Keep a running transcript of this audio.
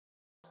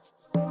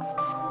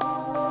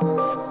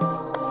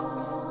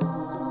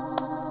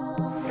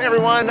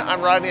everyone, I'm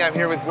Rodney. I'm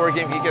here with Board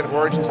Game Geek at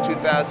Origins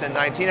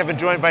 2019. I've been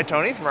joined by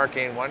Tony from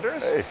Arcane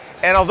Wonders. Hey.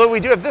 And although we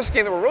do have this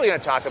game that we're really going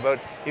to talk about,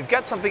 you've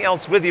got something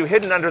else with you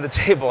hidden under the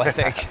table, I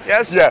think.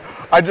 Yes? Yeah,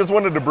 I just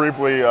wanted to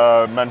briefly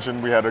mention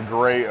we had a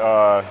great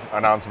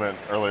announcement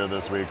earlier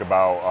this week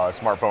about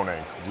Smartphone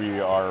Inc.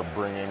 We are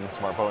bringing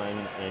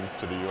Smartphone Inc.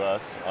 to the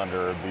US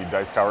under the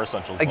Dice Tower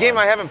Essentials A game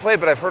line. I haven't played,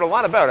 but I've heard a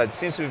lot about it. It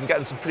seems to have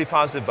gotten some pretty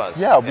positive buzz.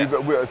 Yeah, we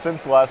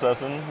since last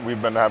session,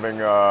 we've been having,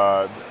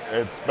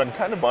 it's been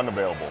kind of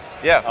unavailable.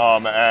 Yeah.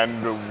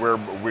 And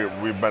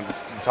we've been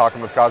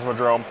talking with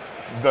Cosmodrome.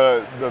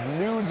 The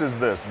news is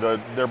this,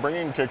 they're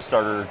bringing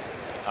Kickstarter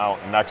out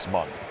next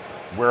month.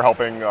 We're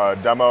helping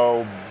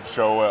demo,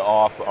 show it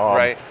off.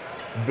 Right.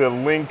 The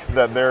link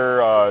that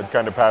they're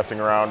kind of passing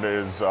around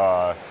is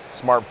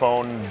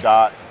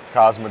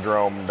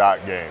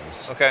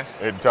smartphone.cosmodrome.games. Okay.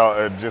 It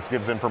just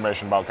gives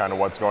information about kind of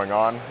what's going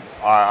on.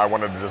 I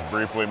wanted to just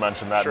briefly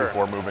mention that Sure.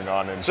 before moving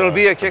on into. So it'll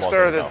be a the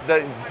Kickstarter Volcanic Isle.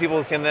 that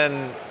people can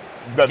then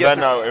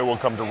It will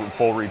come to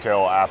full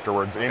retail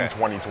afterwards in Okay.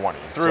 2020.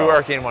 through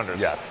Arcane Wonders.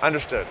 Yes.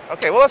 Understood.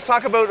 Okay, well let's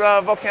talk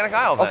about Volcanic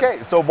Isle then.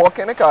 Okay, so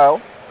Volcanic Isle,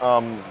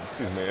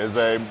 is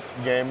a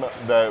game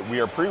that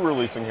we are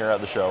pre-releasing here at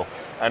the show,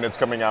 and it's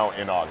coming out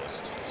in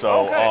August.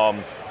 So Okay.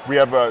 we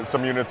have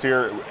some units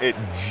here. It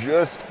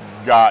just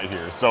got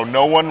here, so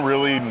no one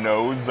really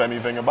knows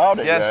anything about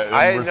it Yes, yet. and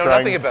I we're know trying-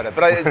 nothing about it,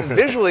 but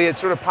visually it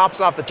sort of pops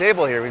off the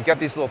table here. We've got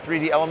these little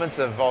 3D elements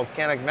of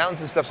volcanic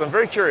mountains and stuff, so I'm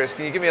very curious.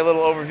 Can you give me a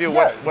little overview of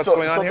what's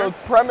going on so here? the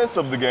premise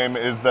of the game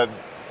is that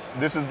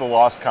this is the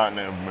lost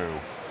continent of Mu,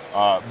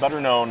 better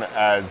known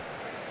as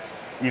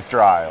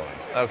Easter Island.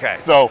 Okay.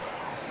 So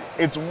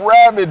it's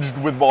ravaged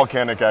with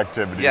volcanic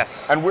activity.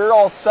 Yes. And we're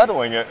all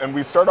settling it, and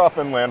we start off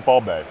in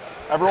Landfall Bay.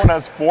 Everyone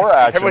has 4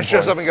 action Everyone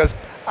shows up points. and goes,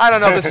 I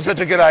don't know if this is such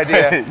a good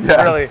idea,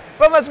 Yes. really,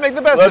 but let's make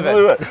the best Let's of it.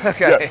 do it.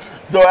 Okay. Yeah.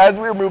 So as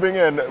we're moving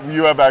in,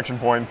 you have action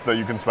points that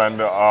you can spend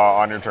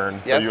on your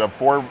turn. So Yes. you have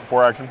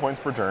four action points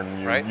per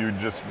turn. Right. You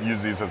just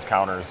use these as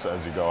counters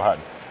as you go ahead.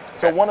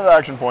 So Okay. one of the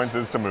action points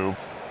is to move.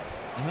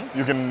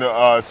 You can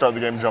start the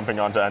game jumping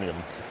onto any of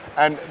them.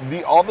 And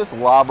all this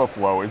lava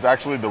flow is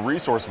actually the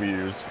resource we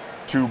use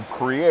to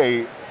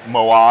create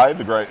Moai,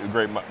 the great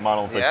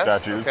monolithic Yes,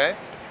 statues, okay.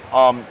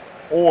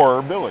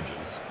 or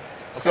villages.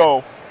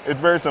 So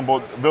it's very simple.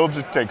 Village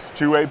takes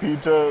 2 AP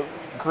to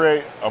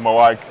create. A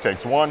Moai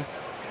takes 1.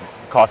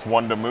 Costs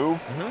 1 to move.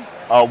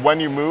 When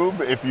you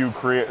move, if you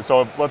create,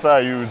 so let's say I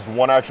used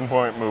 1 action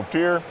point, moved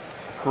here,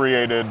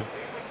 created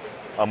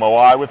a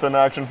Moai with an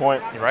action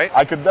point. Right.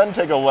 I could then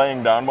take a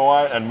laying down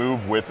Moai and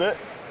move with it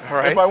All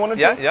right. if I wanted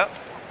to. Yeah.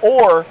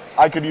 Or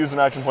I could use an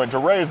action point to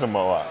raise a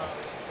Moai.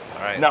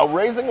 All right. Now,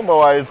 raising a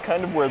Moai is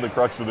kind of where the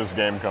crux of this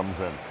game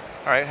comes in.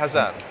 All right, how's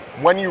that?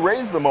 When you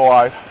raise the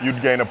Moai,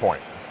 you'd gain a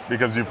point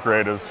because you've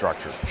created a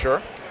structure.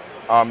 Sure.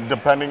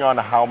 Depending on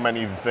how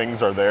many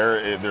things are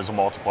there, there's a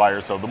multiplier.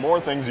 So the more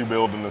things you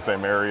build in the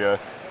same area,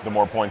 the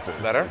more points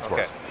it Better?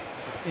 scores.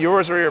 Okay.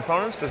 Yours or your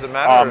opponent's? Does it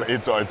matter?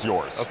 It's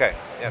yours. Okay.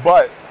 Yeah.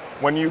 But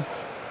when you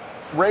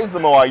raise the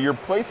Moai, you're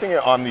placing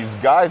it on these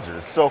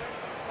geysers. So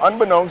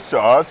unbeknownst to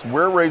us,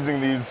 we're raising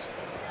these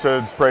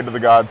to pray to the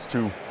gods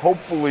to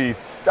hopefully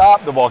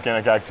stop the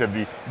volcanic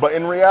activity. But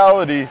in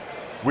reality,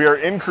 we are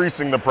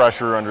increasing the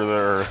pressure under the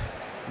earth,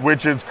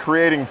 which is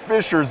creating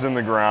fissures in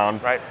the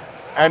ground. Right.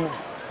 And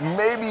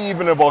maybe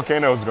even a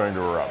volcano is going to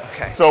erupt.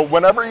 Okay. So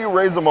whenever you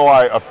raise a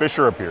Moai, a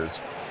fissure appears.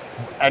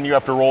 And you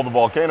have to roll the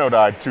volcano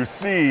die to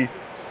see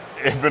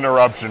if an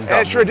eruption comes.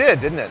 And it sure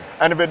did, didn't it?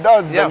 And if it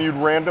does, Yeah. then you'd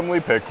randomly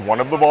pick one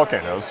of the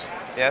volcanoes,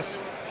 Yes.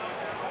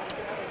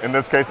 in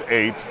this case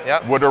 8,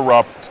 Yep. would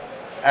erupt,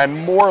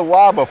 and more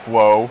lava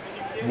flow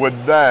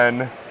would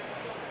then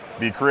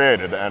be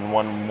created, and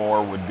one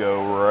more would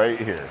go right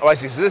here. Oh, I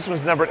see. So this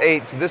was numbered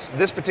 8. So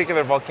this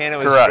particular volcano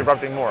is Correct.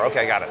 erupting more.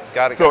 Okay, got it.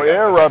 Got it. So got it it.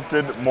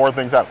 erupted, more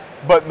things happen.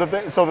 But the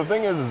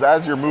thing is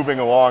as you're moving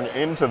along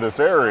into this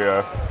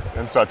area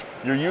and such,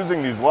 you're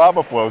using these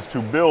lava flows to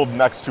build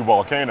next to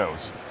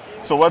volcanoes.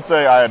 So let's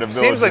say I had a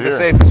village Seems like here. the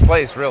safest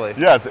place, really.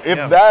 Yes, if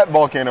Yeah. that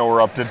volcano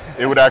erupted,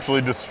 it would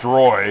actually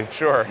destroy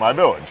Sure. my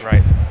village.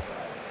 Right.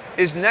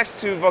 Is next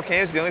to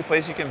volcanoes the only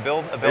place you can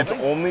build a building? It's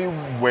only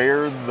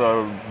where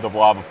the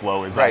lava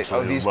flow is right. actually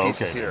Oh, these located.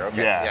 pieces here.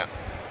 Okay. Yeah.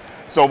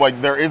 So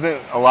like there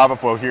isn't a lava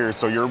flow here,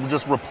 so you're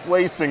just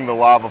replacing the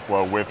lava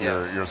flow with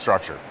Yes. your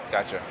structure.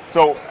 Gotcha.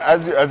 So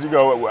as you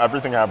go,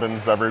 everything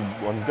happens,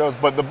 everyone goes.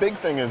 But the big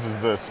thing is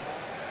this: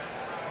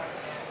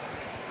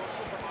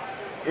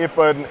 if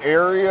an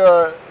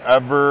area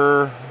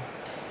ever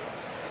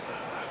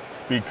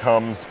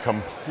becomes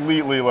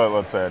completely,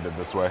 let's say I did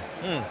this way,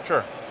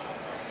 Sure.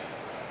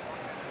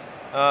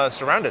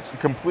 Surrounded.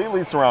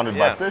 completely surrounded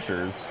Yeah. by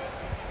fissures,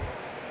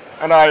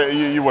 and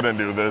you wouldn't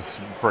do this,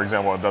 for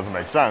example, it doesn't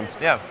make sense.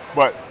 Yeah.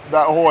 But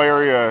that whole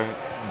area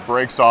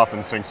breaks off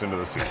and sinks into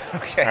the sea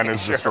Okay, and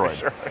is sure, destroyed.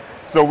 sure.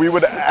 So we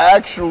would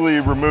actually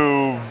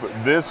remove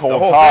this The whole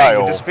whole thing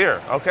tile would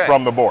disappear. Okay.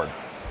 from the board.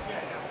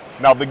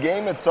 Now the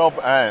game itself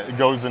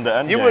goes into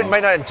endgame. You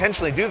might not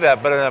intentionally do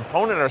that, but an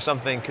opponent or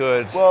something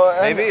could. Well,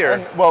 maybe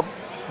or. well,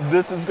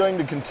 this is going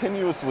to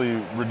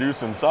continuously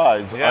reduce in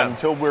size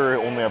until we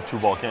only have 2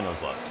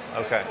 volcanoes left.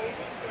 Okay.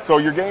 So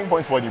you're gaining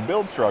points when you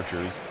build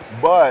structures,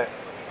 but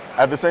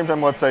at the same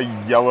time, let's say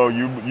yellow,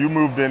 you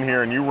moved in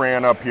here and you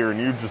ran up here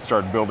and you just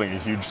started building a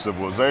huge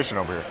civilization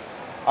over here.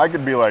 I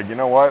could be like, you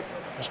know what?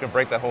 I'm just gonna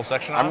break that whole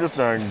section off? I'm just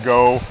gonna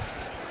go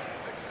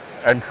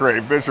and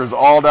create fissures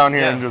all down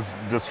here and just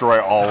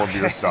destroy all of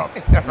your stuff.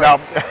 Now,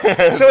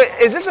 so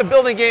is this a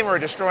building game or a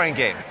destroying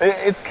game?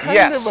 It's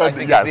kind of a I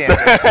think yes. Is the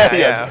answer.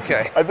 yes.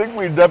 Okay. I think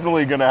we're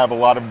definitely gonna have a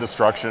lot of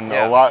destruction.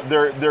 A lot.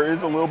 There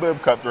is a little bit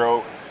of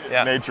cutthroat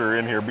nature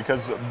in here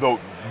because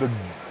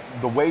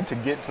the way to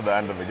get to the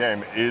end of the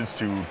game is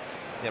to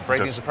break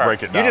things apart.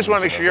 Break it down. You just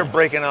want to make sure you're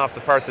breaking off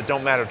the parts that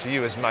don't matter to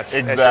you as much as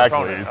your exactly.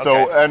 opponent.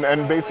 So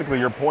and basically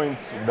your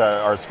points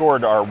that are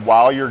scored are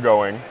while you're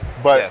going.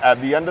 But at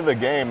the end of the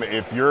game,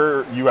 if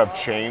you have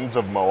chains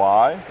of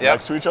moai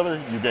next to each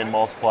other, you gain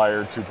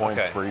multiplier 2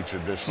 points for each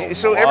additional.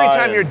 So moai every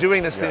time you're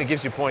doing this thing that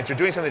gives you points, you're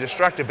doing something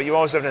destructive, but you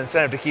always have an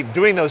incentive to keep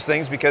doing those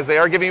things because they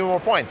are giving you more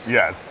points.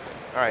 Yes.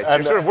 All right, so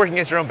you're sort of working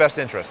against your own best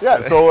interests.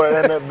 Yeah, so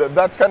and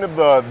that's kind of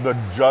the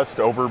just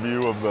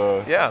overview of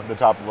the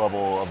top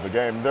level of the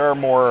game. There are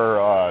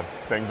more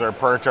things. There are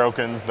prayer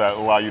tokens that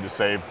allow you to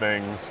save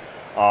things.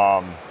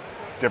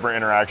 Different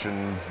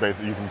interactions.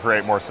 Basically, you can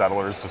create more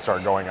settlers to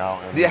start going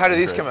out. And how do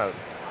these come out?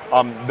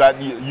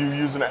 That you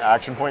use an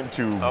action point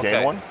to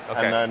gain one,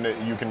 and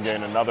then you can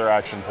gain another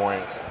action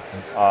point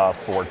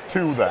for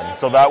 2 then.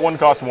 So that one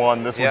costs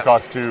 1, this would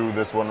cost 2,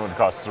 this one would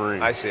cost 3.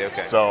 I see,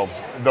 okay. So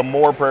the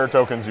more prayer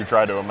tokens you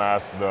try to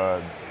amass,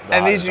 the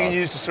and these you can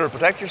use to sort of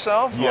protect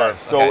yourself? Yes,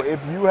 so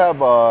if you have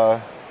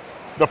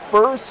the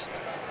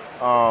first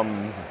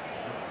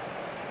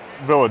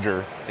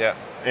villager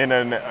in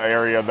an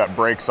area that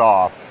breaks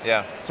off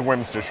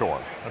swims to shore.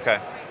 Okay.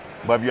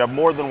 But if you have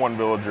more than 1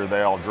 villager,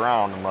 they all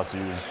drown unless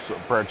you use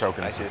prayer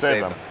tokens to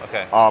save them.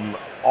 Okay.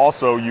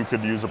 Also, you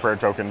could use a prayer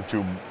token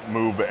to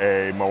move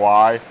a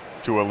moai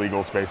to a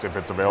legal space if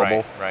it's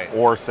available,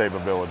 or save a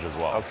village as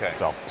well. Okay.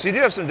 So you do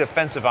have some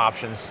defensive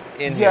options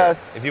in here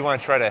if you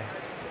want to try to.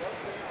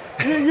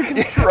 You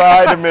can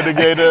try to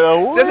mitigate it a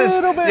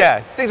little bit.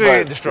 Yeah, things are going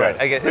to get destroyed.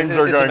 I get things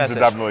are going to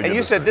definitely. And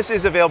you said this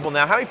is available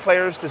now. How many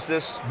players does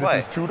this play?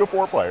 This is 2 to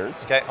 4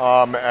 players. Okay.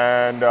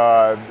 And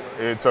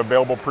it's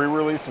available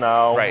pre-release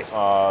now. Right.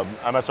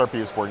 MSRP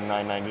is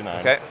 $49.99.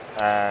 Okay.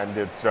 And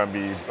it's going to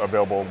be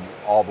available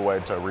all the way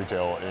to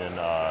retail in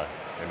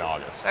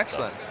August.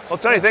 Excellent. Well,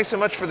 Tony, thanks so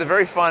much for the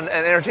very fun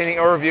and entertaining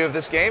overview of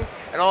this game,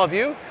 and all of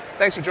you,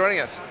 thanks for joining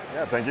us.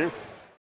 Yeah, thank you.